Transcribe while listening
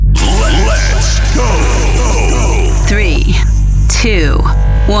2, 1.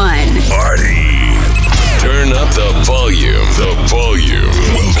 Party! Turn up the volume. The volume.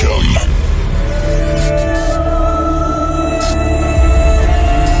 Welcome.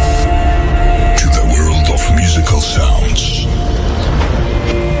 Musical sounds.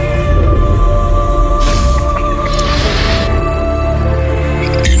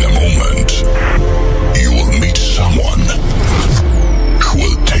 In a moment, you will meet someone who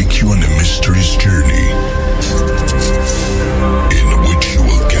will take you on a mysterious journey in which you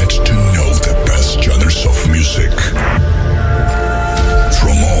will get to know the best genres of music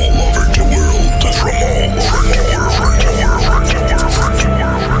from all over the world. From all over the world.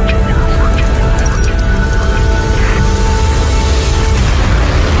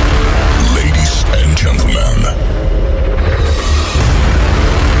 Gentlemen,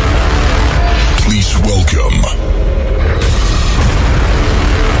 please welcome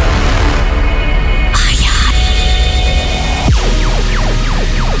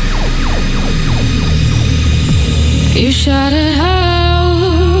You shout it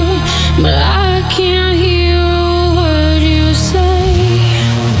out, but I can't hear a word you say.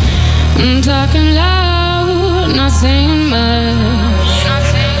 I'm talking loud, not saying much.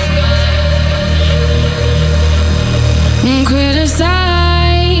 Criticize,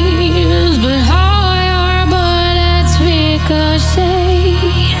 but how your bullets ricochet.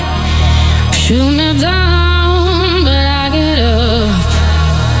 Shoot me down, but I get up.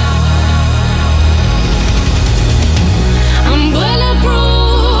 I'm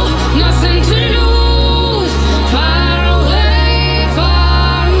bulletproof, nothing to lose. Far away,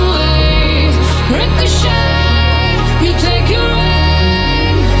 ricochet. You take your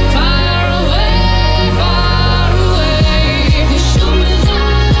aim. Far away, far away. You shoot me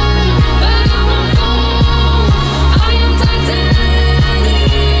down, but I won't fall. I am titanium.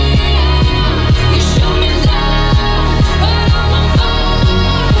 You shoot me down, but I won't fall.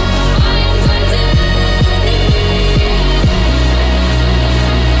 I am titanium.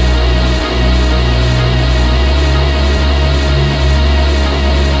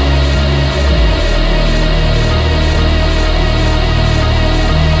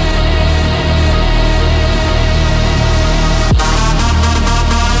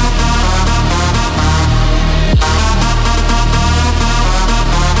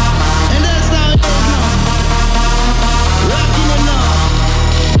 And that's how it goes now. Rocking it now.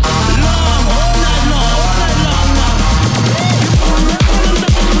 Long, all night long now.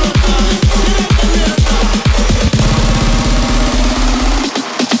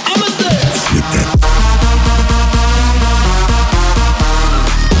 I'ma say.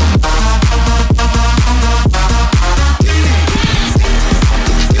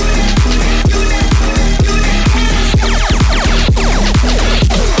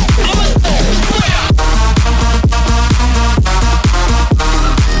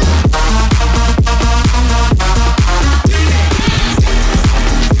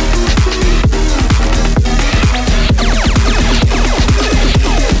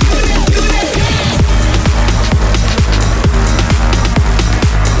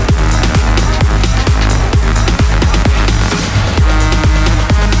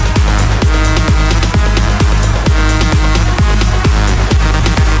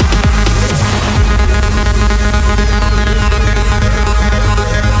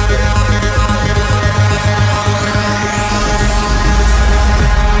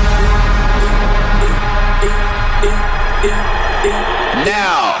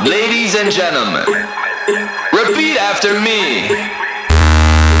 Now, ladies and gentlemen, repeat after me.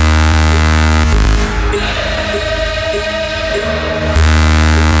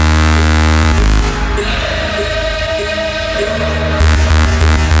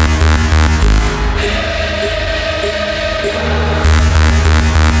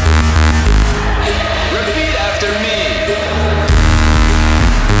 Repeat after me.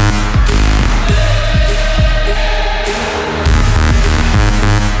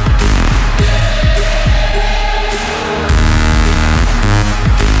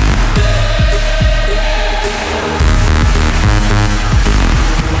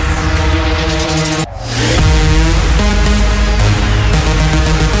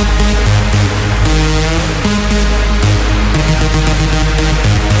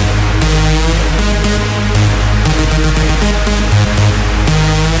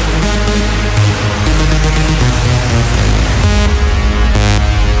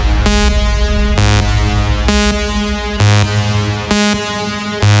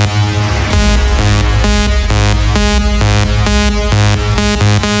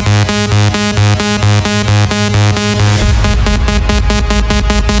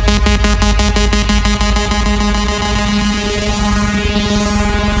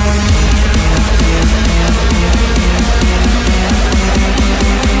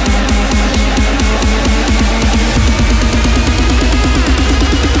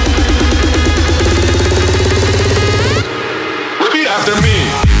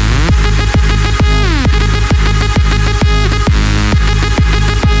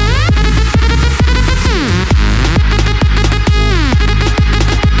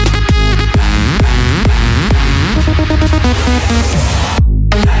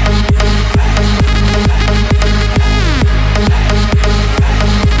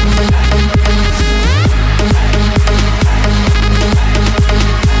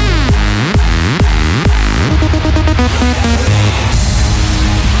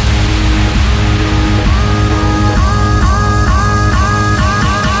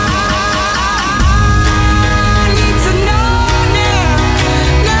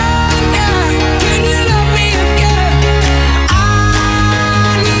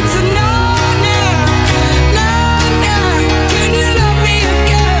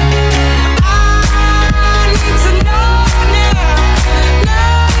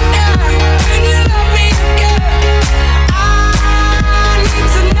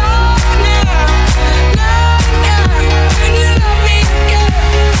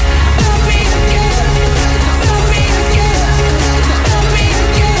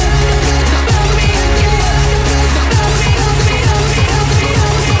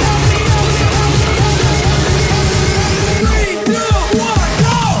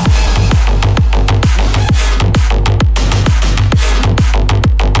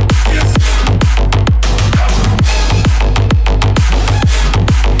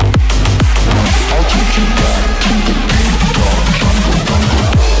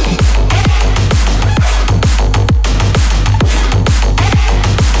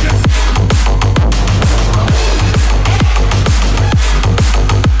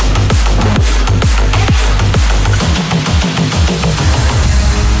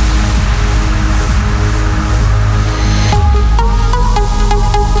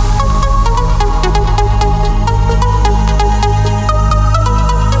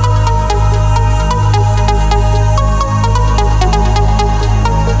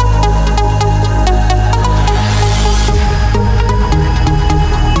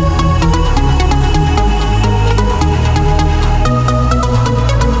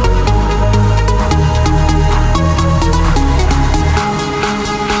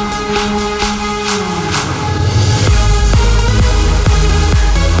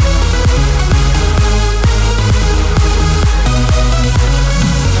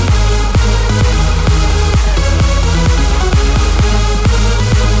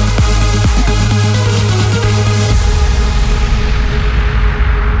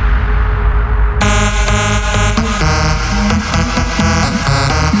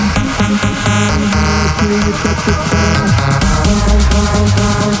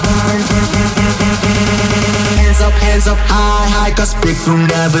 They will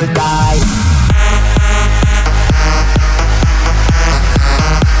never die.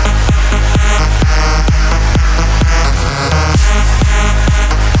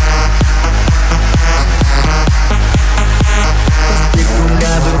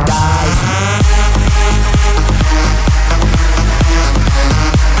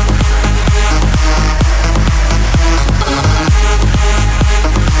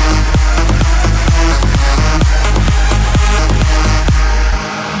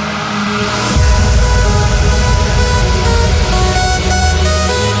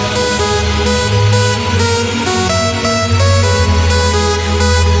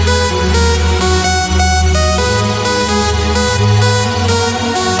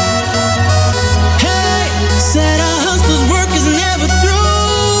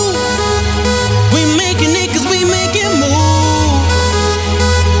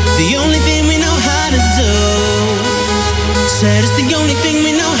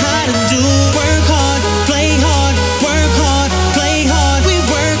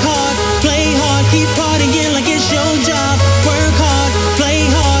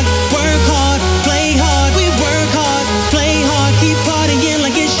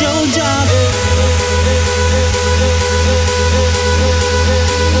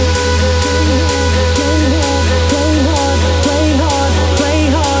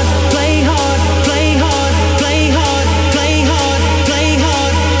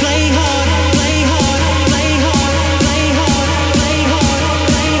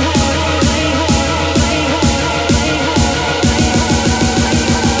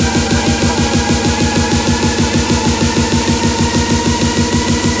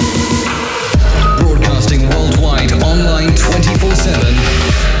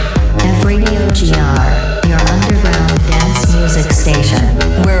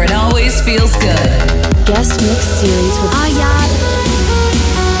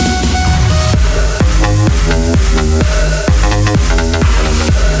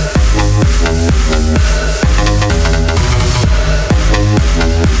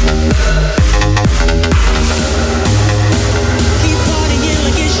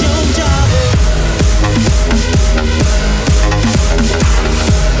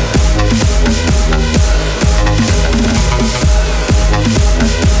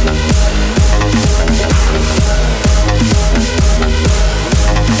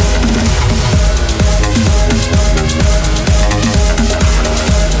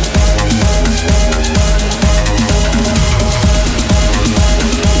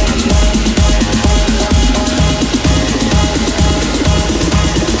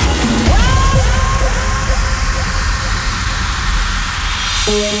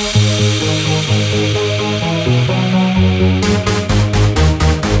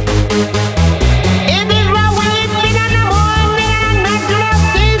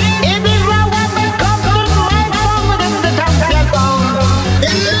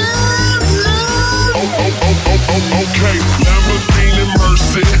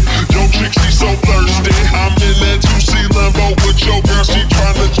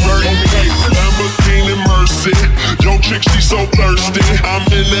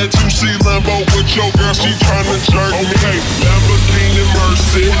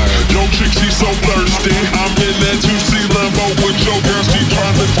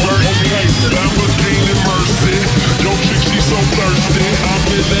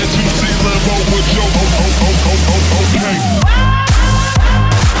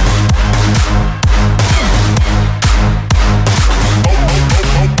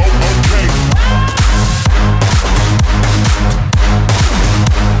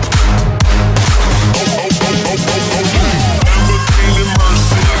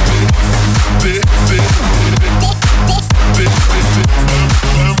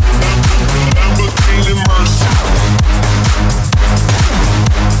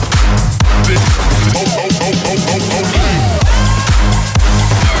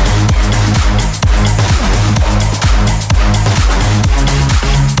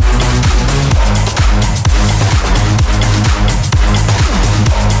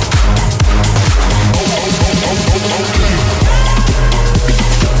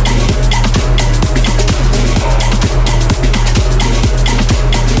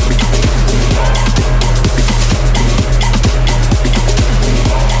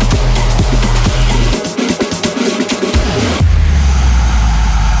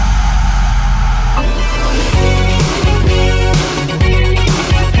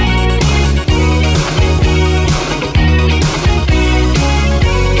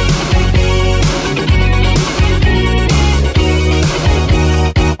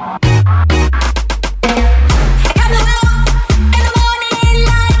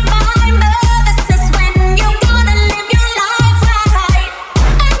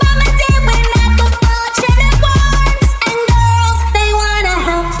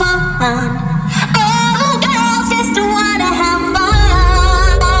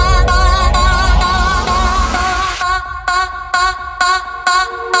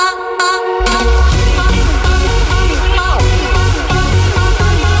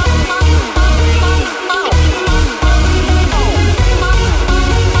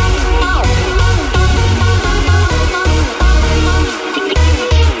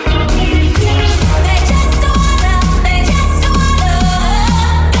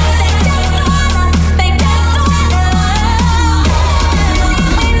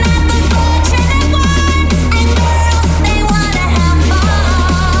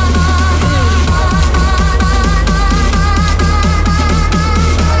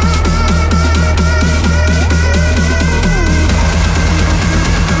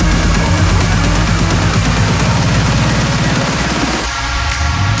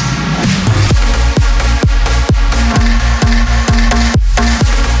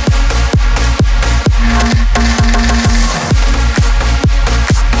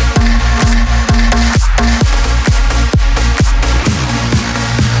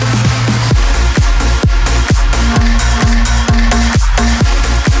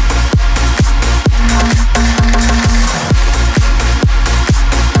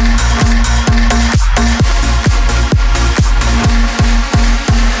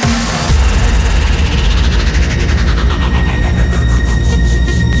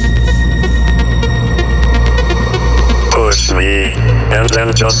 and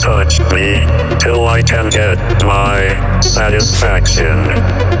then just touch me till I can get my satisfaction.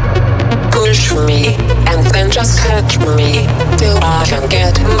 Push me and then just touch me till I can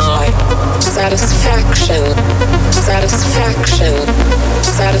get my satisfaction. Satisfaction.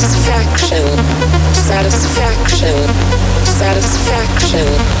 Satisfaction. Satisfaction. Satisfaction.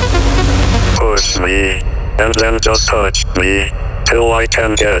 Push me and then just touch me till I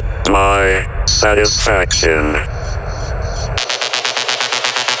can get my satisfaction.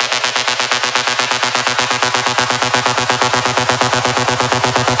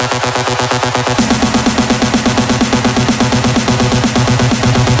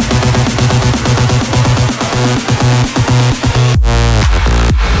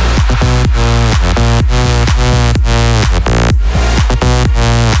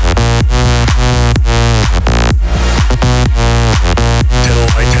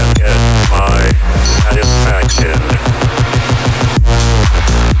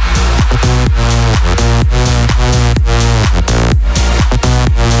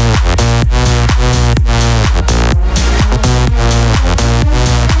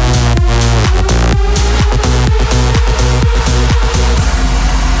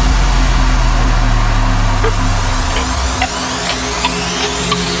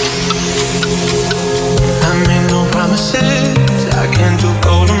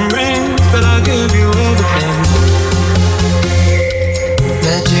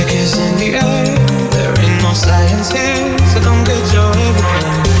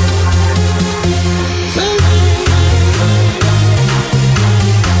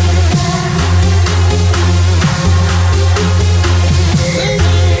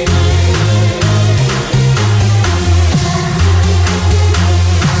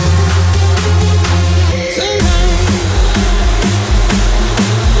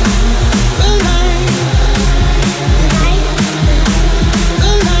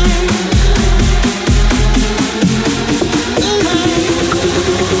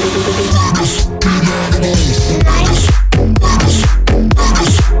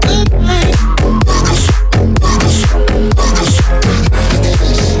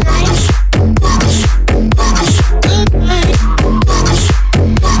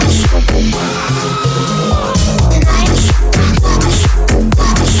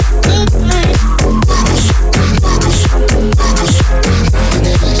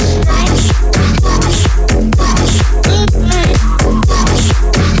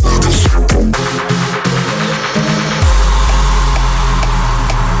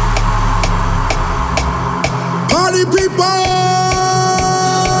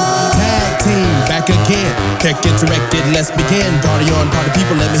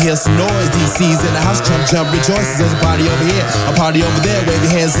 Jump, rejoices, there's a party over here, a party over there, wave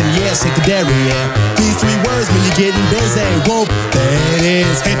your hands in the air, shake the dairy, yeah. These three words when you're getting busy, whoop, there it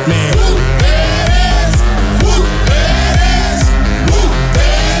is, hit me. Whoop, there it is, whoop, there it is, whoop,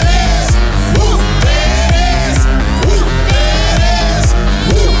 there it is, whoop, there it is,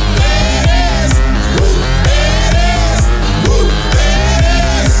 whoop, there it is, whoop, there it is, whoop, there it is, whoop, there it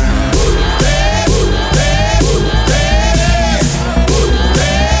is, whoop, there,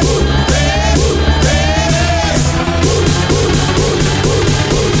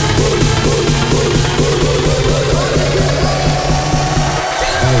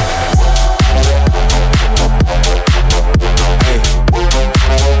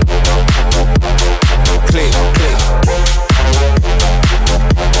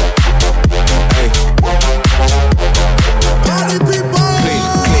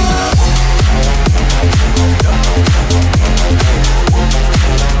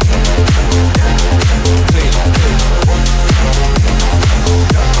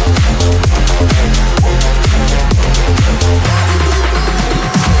 whoop, there, whoop, there it is, whoop,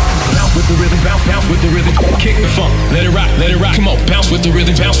 there, whoop, there, whoop, there. with the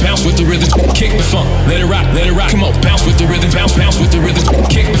rhythm, bounce, bounce with the rhythm, kick the funk, let it rock, come on, bounce with the rhythm, bounce, bounce with the rhythm,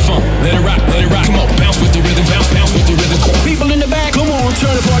 kick the funk, let it rock, come on, bounce with the rhythm, bounce, bounce with the rhythm. People in the back, come on,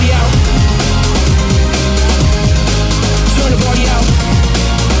 turn the party out. Turn the party out.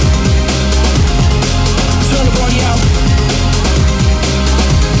 Turn the party out.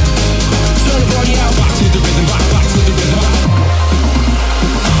 Turn the party out. Rock to the rhythm, rock, rock to the rhythm.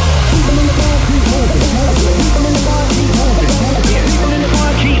 People in the bar keep moving. People in the bar keep moving. Yeah, people in the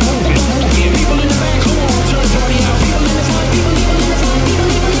bar keep moving. Yeah, people in the back, come on, turn the party out. People in the bar, people in the bar, people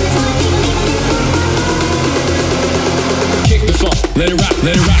in the bar. Kick the funk, let it rock,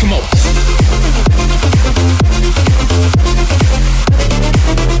 come on.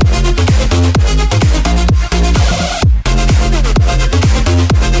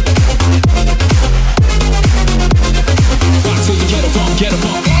 Rock to the ghetto funk.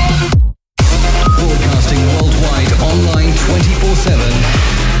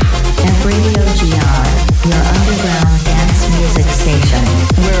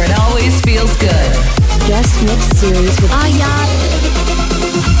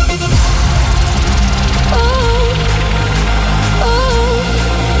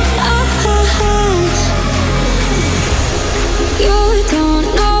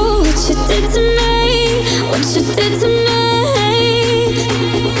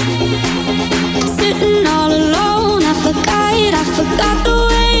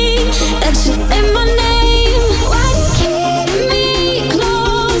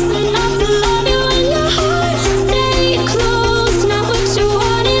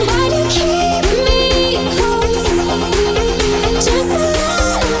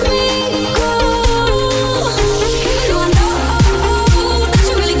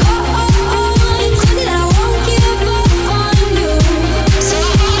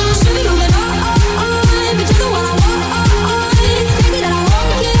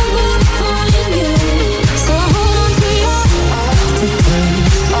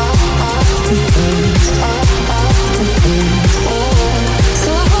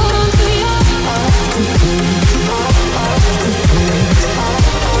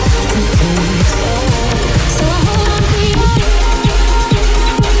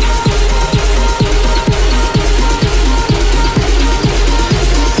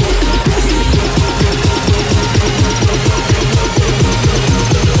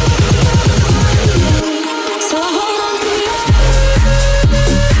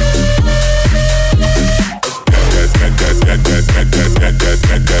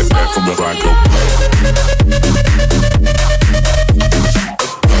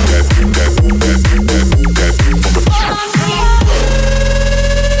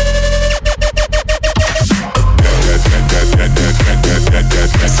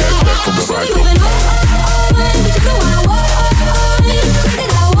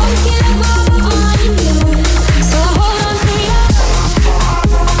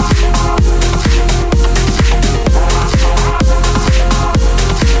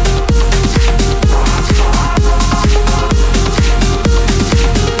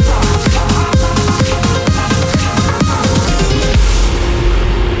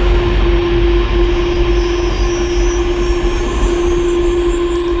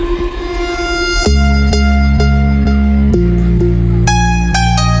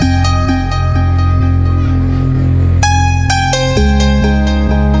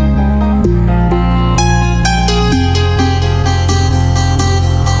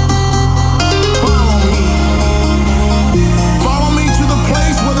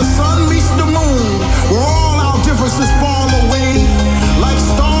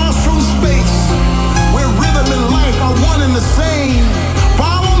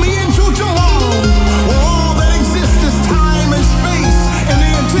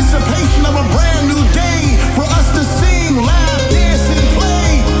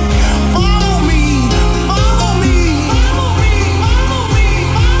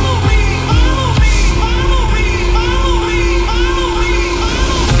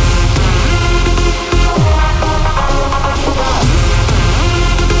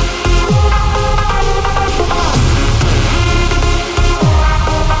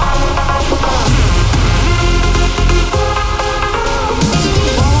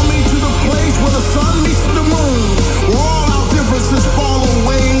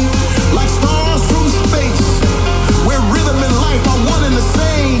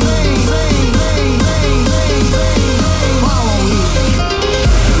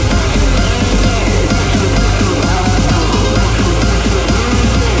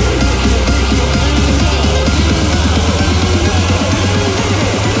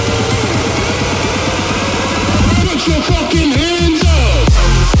 Put your fucking hands up.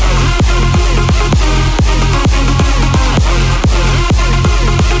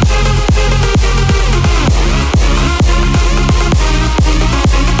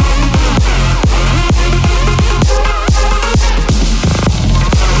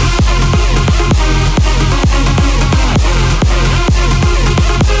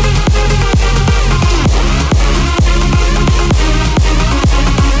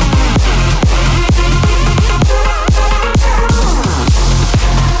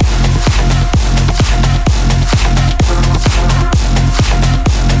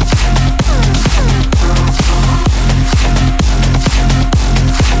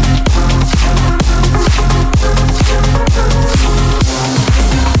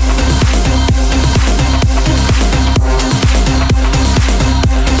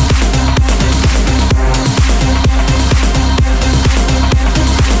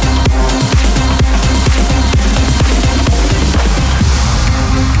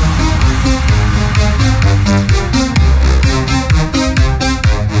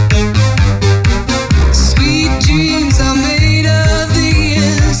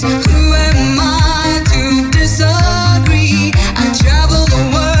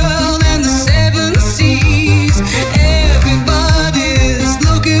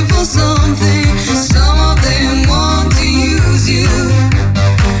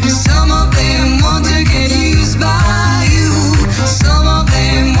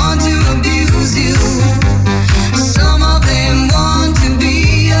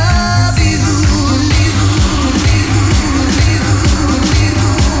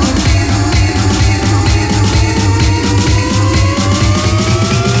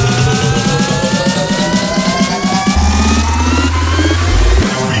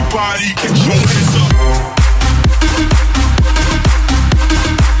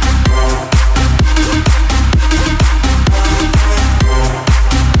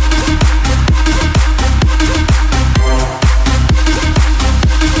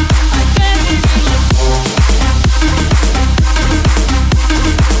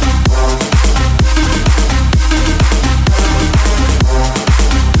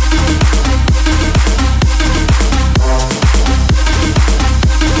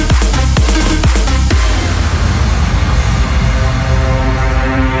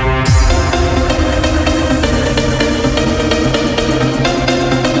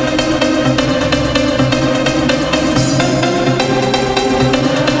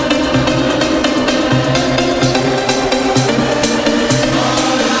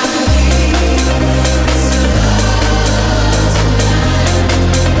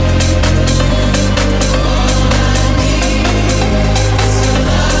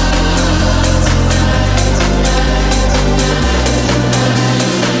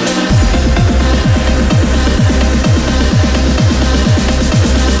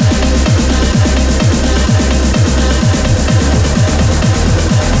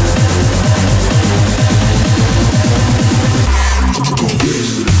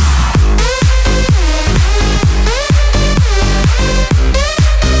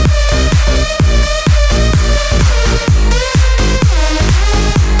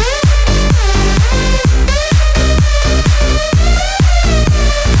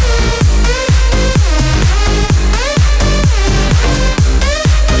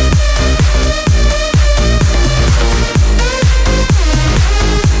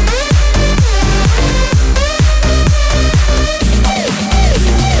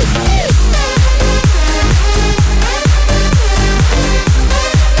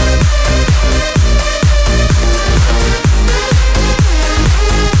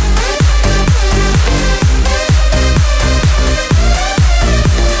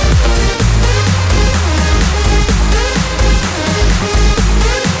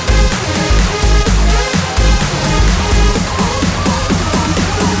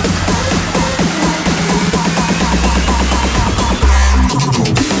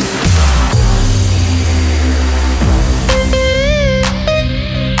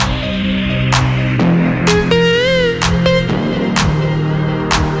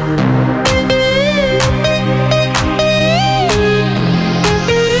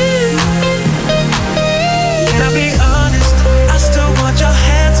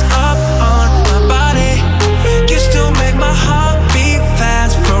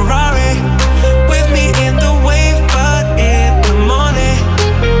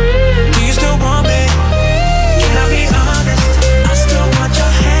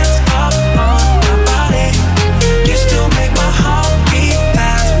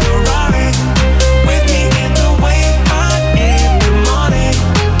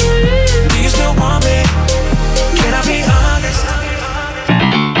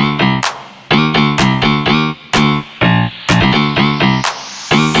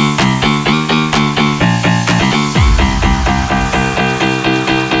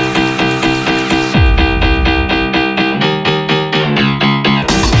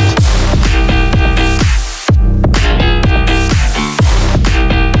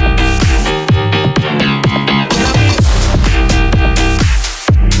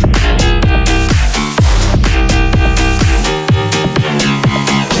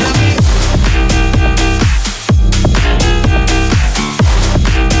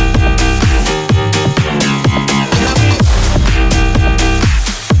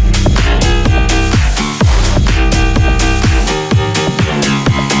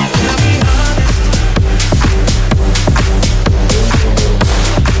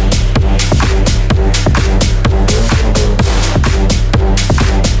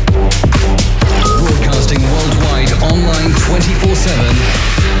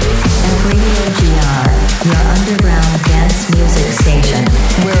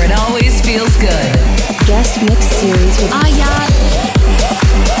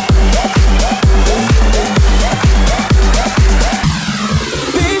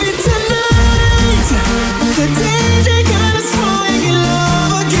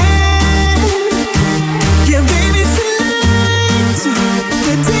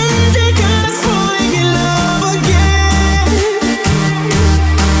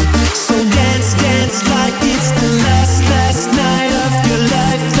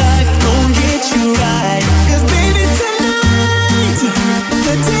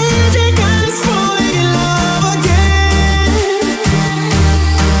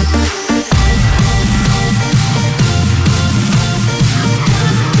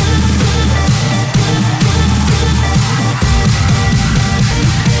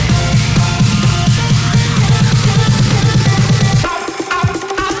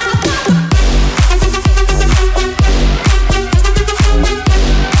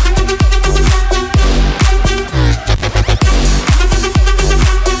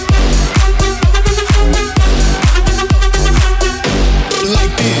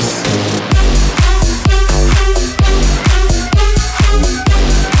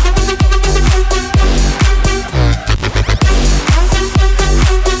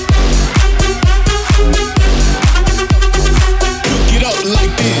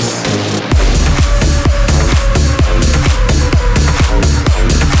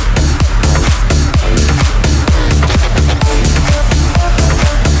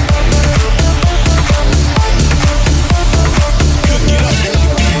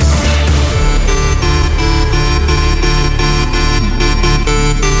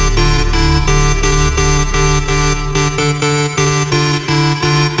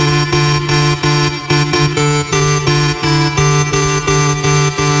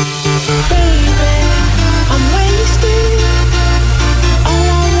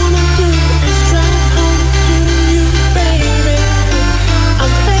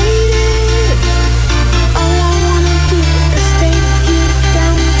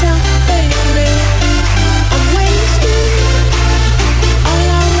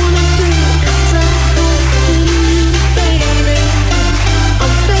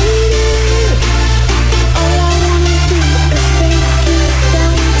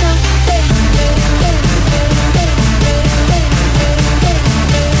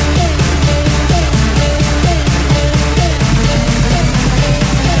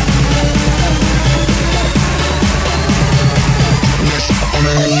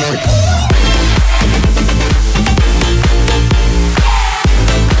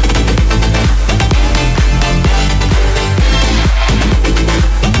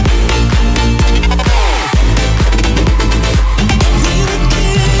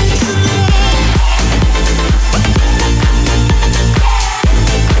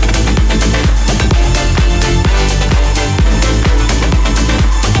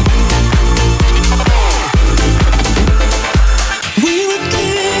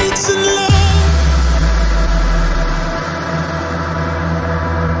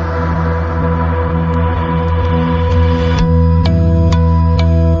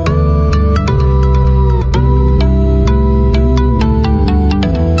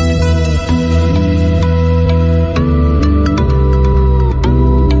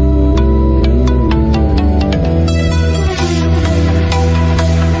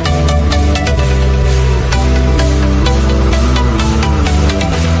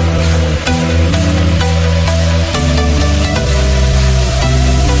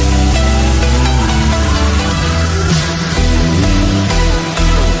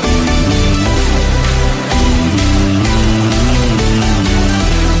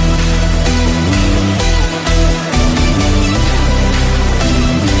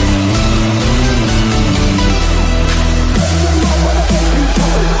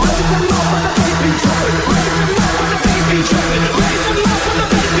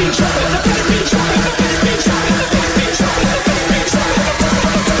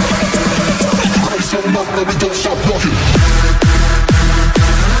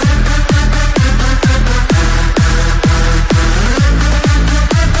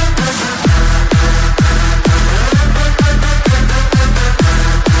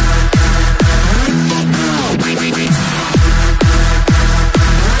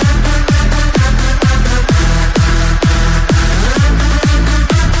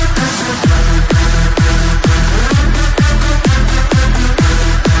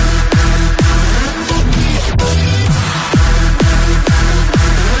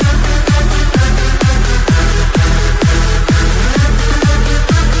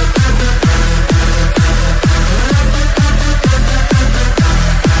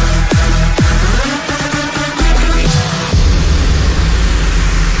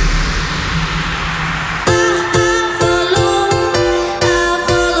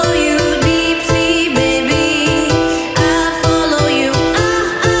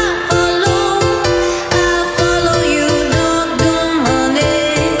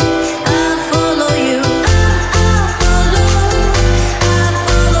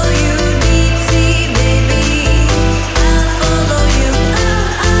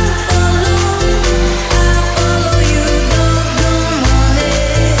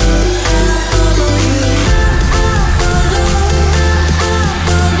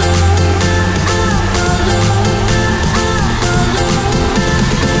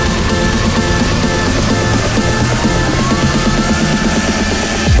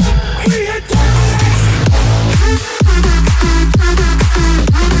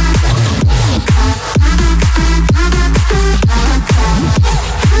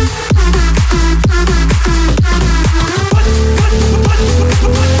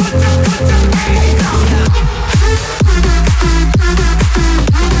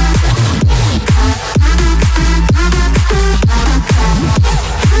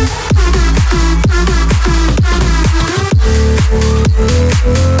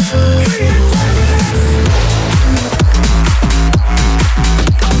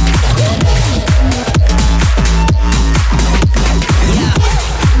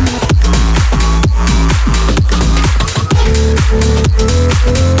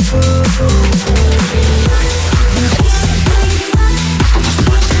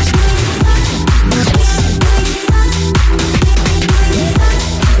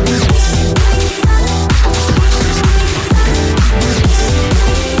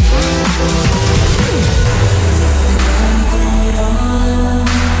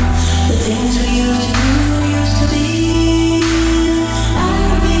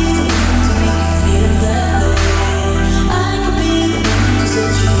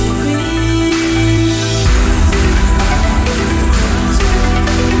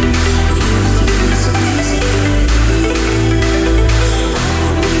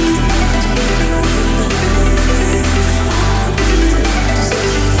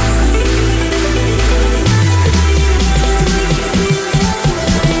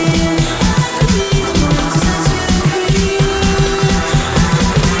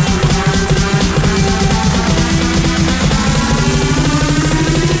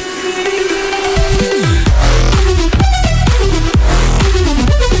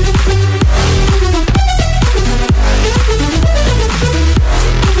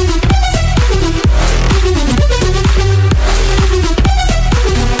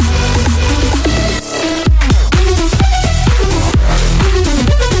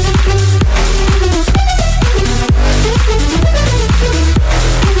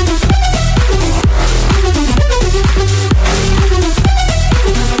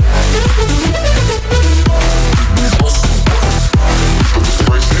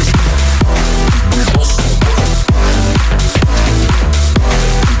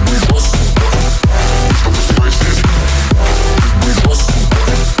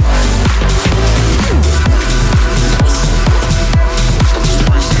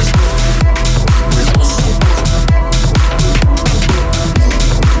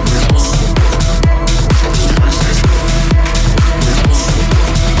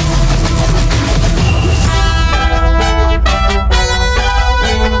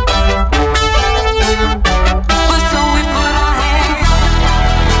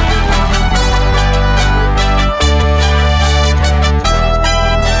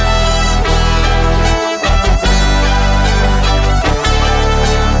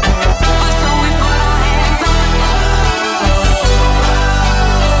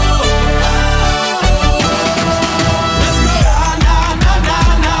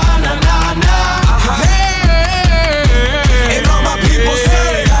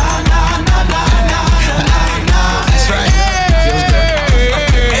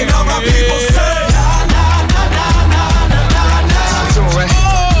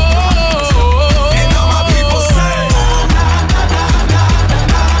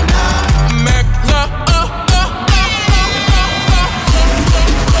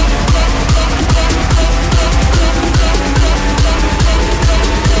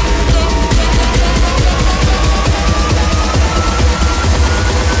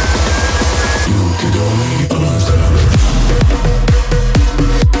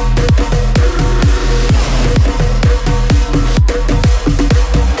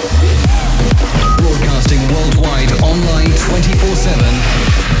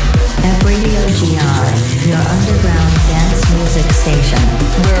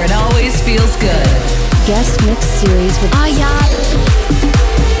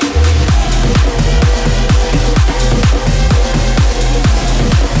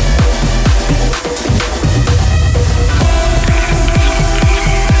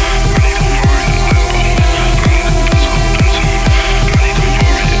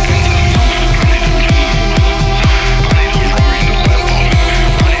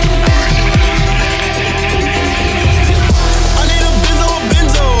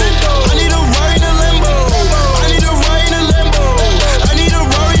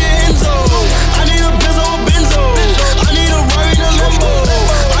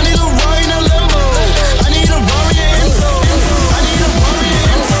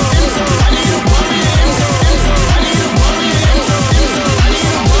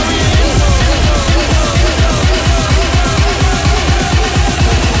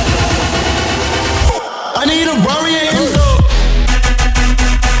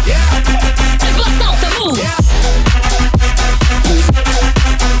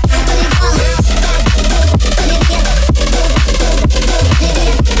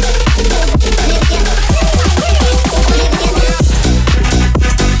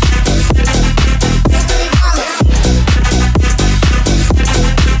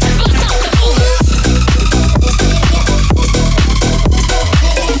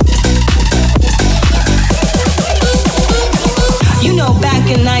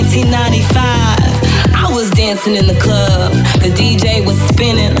 dancing in the club. The DJ was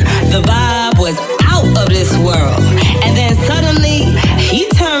spinning. The vibe was out of this world. And then suddenly, he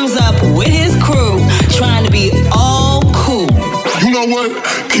turns up with his crew, trying to be all cool. You know what?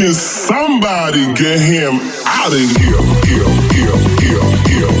 Can somebody get him out of here?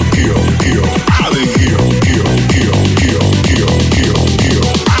 Out of here.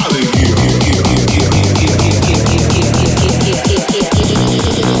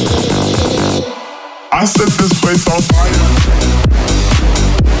 I set this place on fire.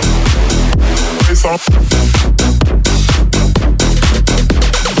 Place on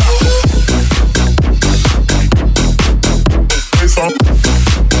place on.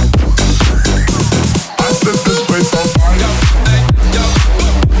 I set this place on fire.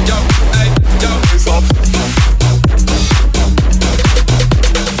 Place on.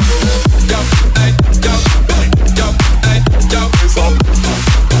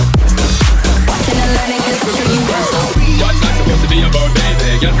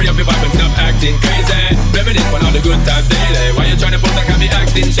 Girl, free up your vibe and stop acting crazy. Reminisce on all the good times daily. Why you tryna pose like I be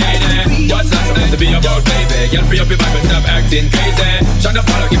acting shady? What's that supposed to be about, baby? Girl, free up your vibe and stop acting crazy. Shut up,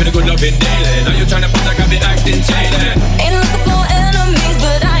 Paula, give me the good loving daily. Now you tryna pose like I be acting shady. Ain't looking for enemies,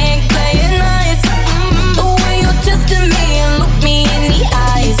 but I ain't playing nice. The way you're testing me and look me in the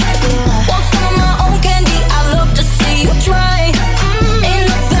eyes. Want some of my own candy? I love to see you try. Ain't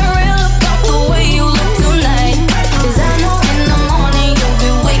nothing real about the way you look tonight. 'Cause I know in the morning you'll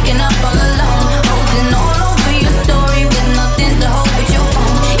be waking up all alone, posting all over your story with nothing to hold but your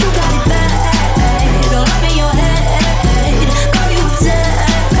phone. You got it bad, all up in your head. Girl, you dead.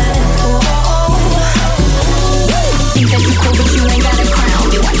 Oh. Think that you cool, but you ain't got a crown.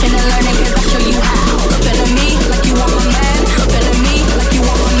 You're watching and learning 'cause I show you how. Up into me like you want my man. Up into me like you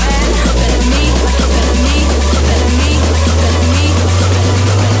want my man. Up into me, up into me, up into me, up into me,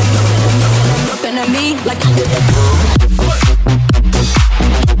 up into me like you want my man.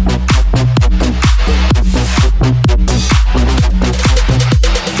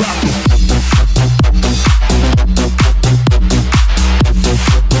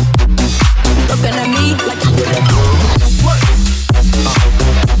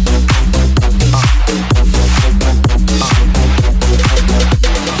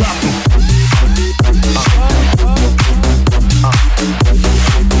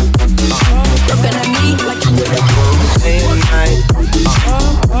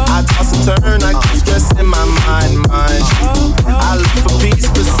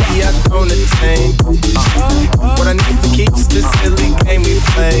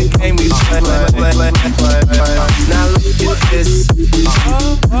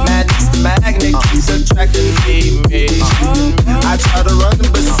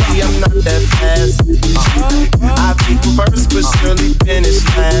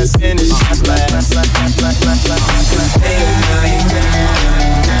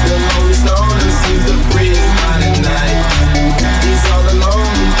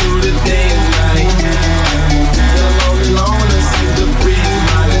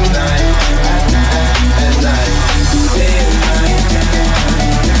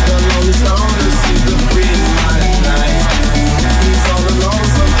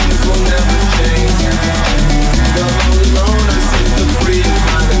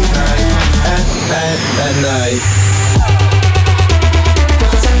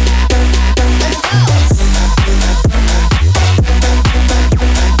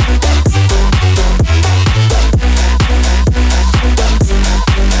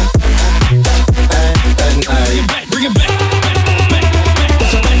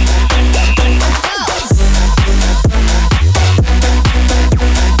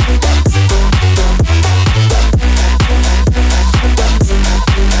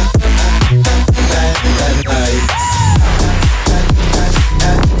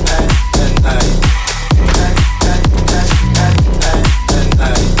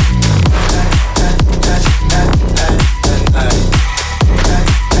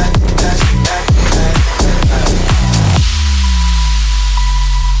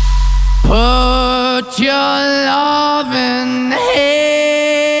 Put your loving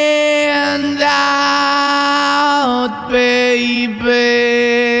hand out, baby,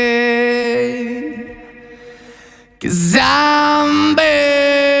 'cause I'm begging.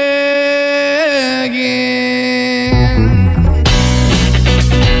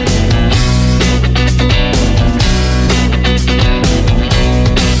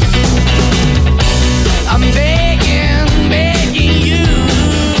 I'm begging you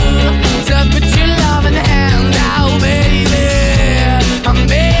to put your loving hand out, baby.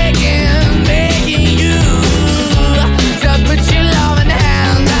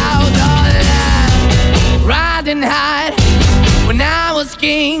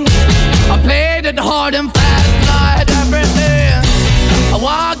 everything. I played it hard and fast, I had everything. I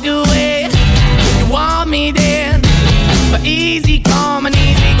walked away, you want me then. But easy come and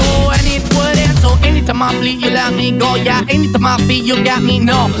easy go, and it wouldn't. So anytime I bleed, you let me go. Yeah, anytime I feel, you got me,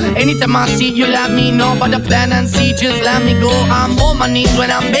 no. Anytime I see, you let me know. But the plan and see, just let me go. I'm on my knees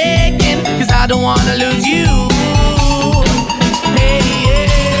when I'm begging, cause I don't wanna lose you. Hey,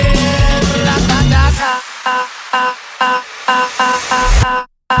 yeah. La, la, la, la.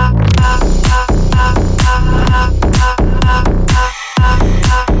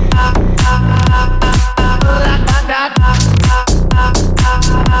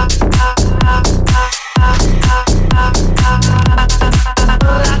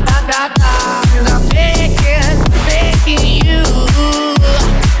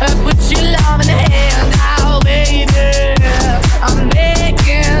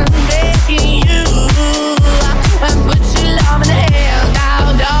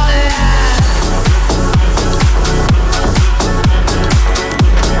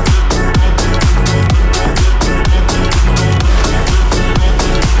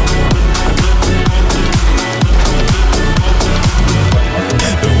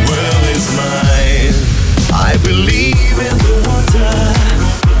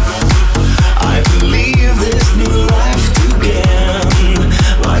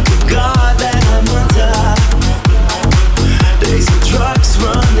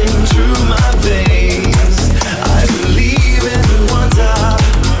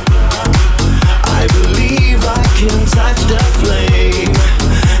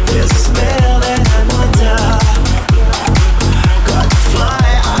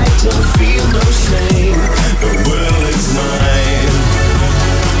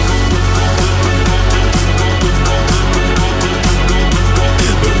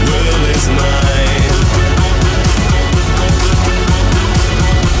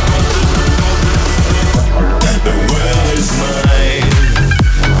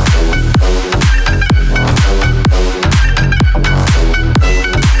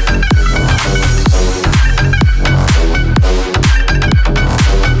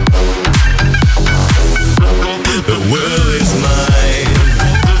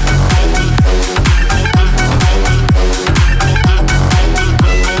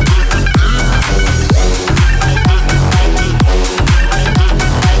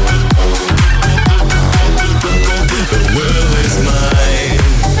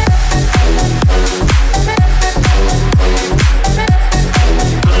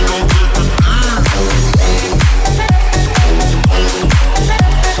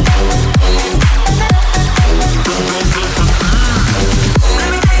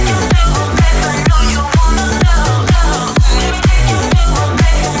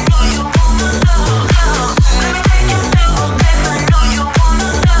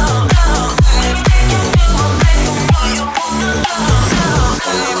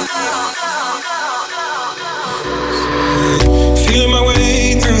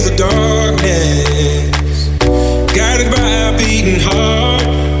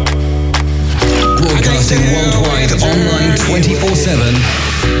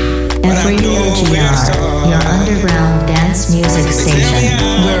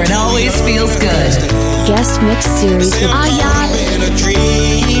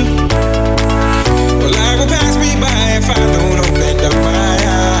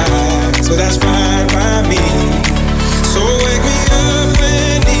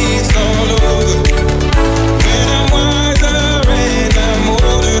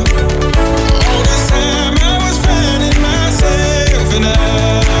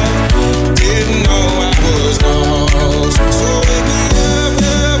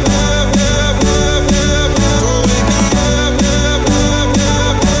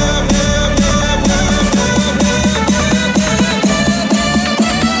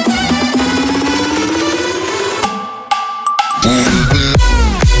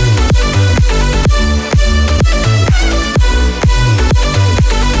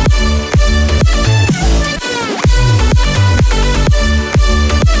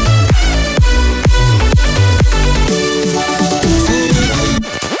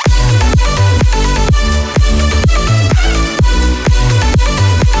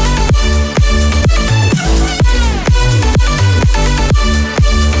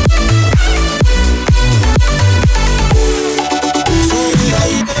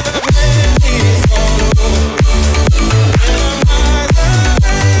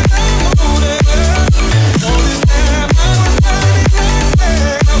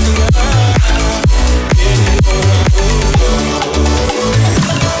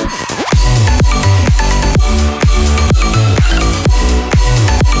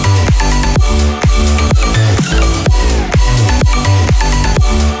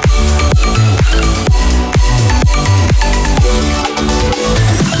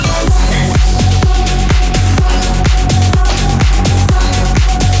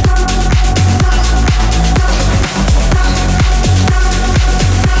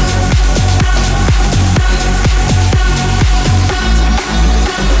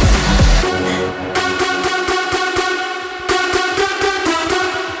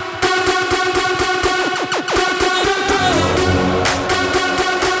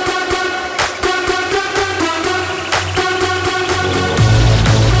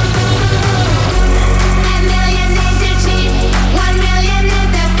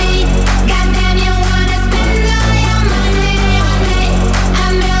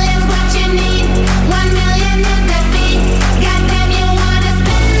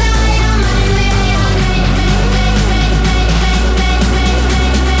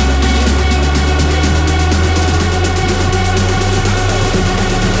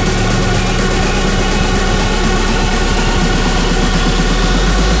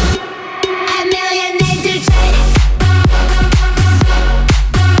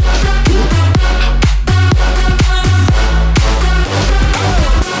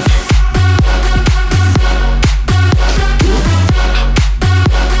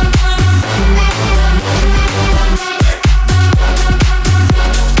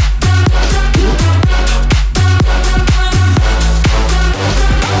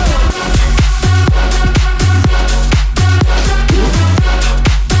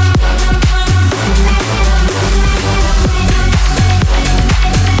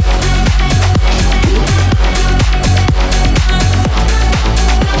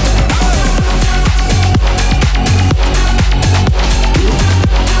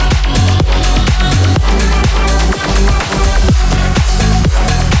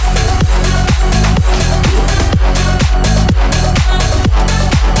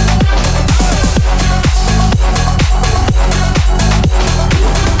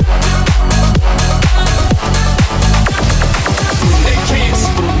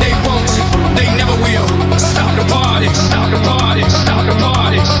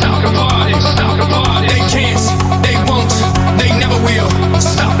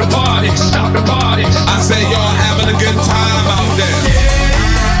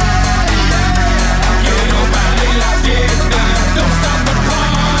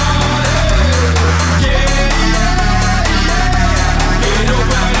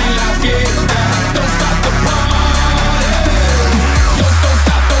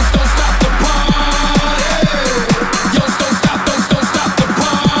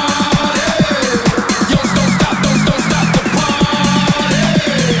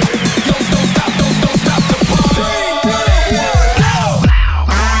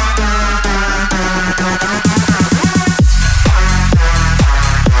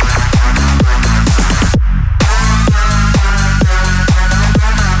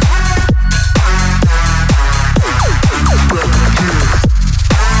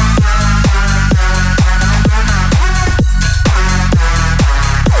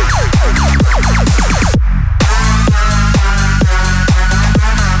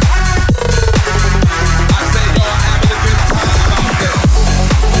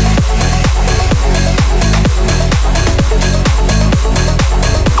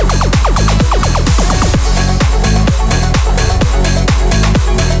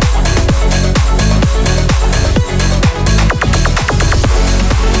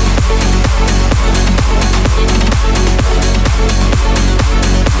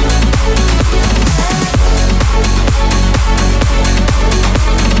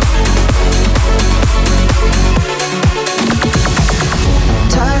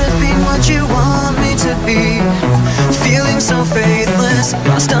 you want me to be. Feeling so faithless,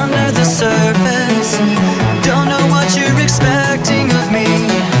 lost under the surface. Don't know what you're expecting of me,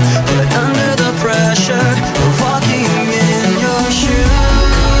 but under the pressure of walking in your shoes,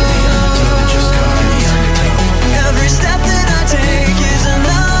 every step that I take is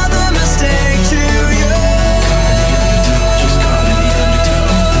another mistake to you.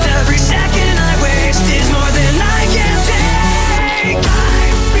 Every second I waste is more than I can take.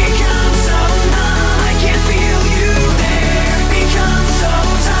 I've become so numb, I can't feel you there. Become so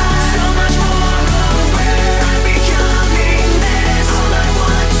tired, so much more aware. I'm becoming this. All I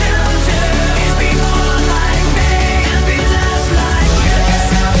want to do is be more like me and be less like you.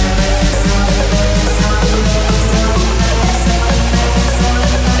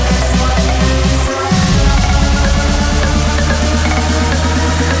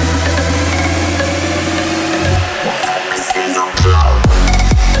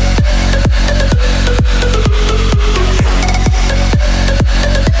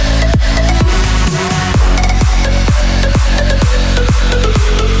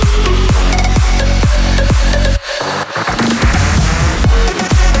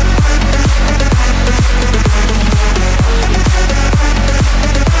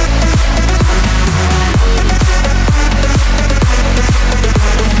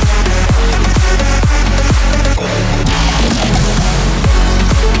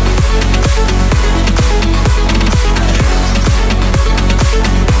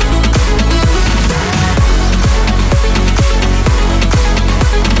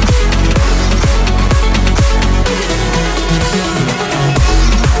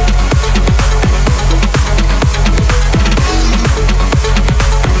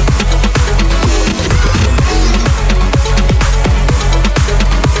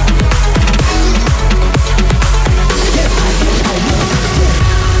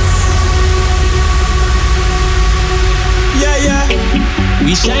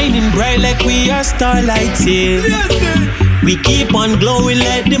 We shining bright like we are starlights, yeah. We keep on glowing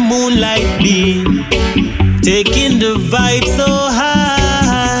like the moonlight be. Taking the vibe so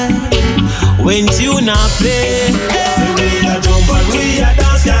high when you not play. Say we a jump and we a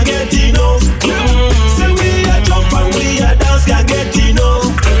dance, can't get enough. Say we a jump and we a dance, can't get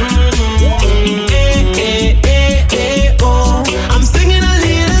enough. Eh, eh, eh, eh, oh. I'm singing a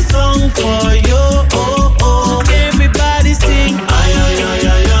little song for you. Oh, oh. Everybody sing. Ay, ay, ay,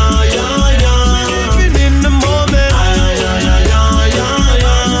 ay, ay, ay, ay. Living in the moment. Ay, ay, ay, ay, ay, ay,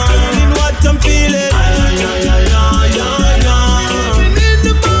 ay. Feeling what I'm feeling. Ay, ay, ay, ay, ay, ay, ay. Living in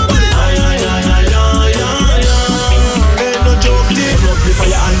the moment. Ay, ay, ay, ay, ay, ay, ay. Ain't no joke this. Burn up the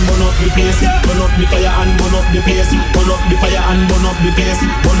fire and burn up the place. Burn up the fire and burn up the place. Burn up the fire and burn up the place.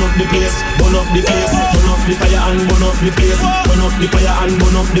 Burn up the place. Burn up the place. Burn up the fire and burn up the place. Burn up the fire and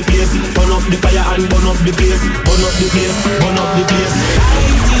burn up the place. Burn up the fire and burn up the place. Burn up the place. Burn up the place.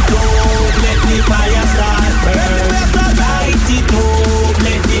 Light it up, let the fire start burn. Light it up,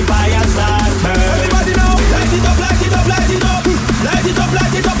 let the fire start burn. Everybody now, light it up, light it up, light it up. Light it up,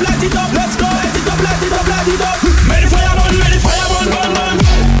 light it up, light it up. Let's go. Light it up, light it up, light it up. May the fire burn, may the fire burn, burn, burn.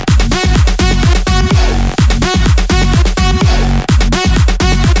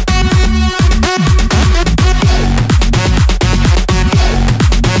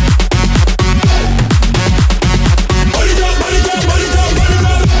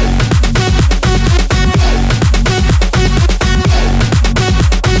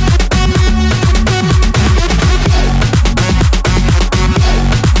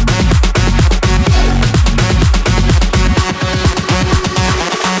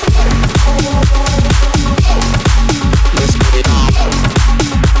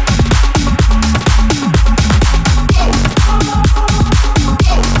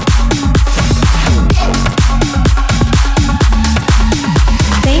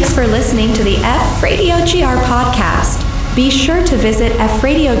 Listening to the F Radio GR podcast. Be sure to visit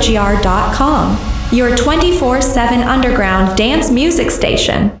fradiogr.com, your 24/7 underground dance music station.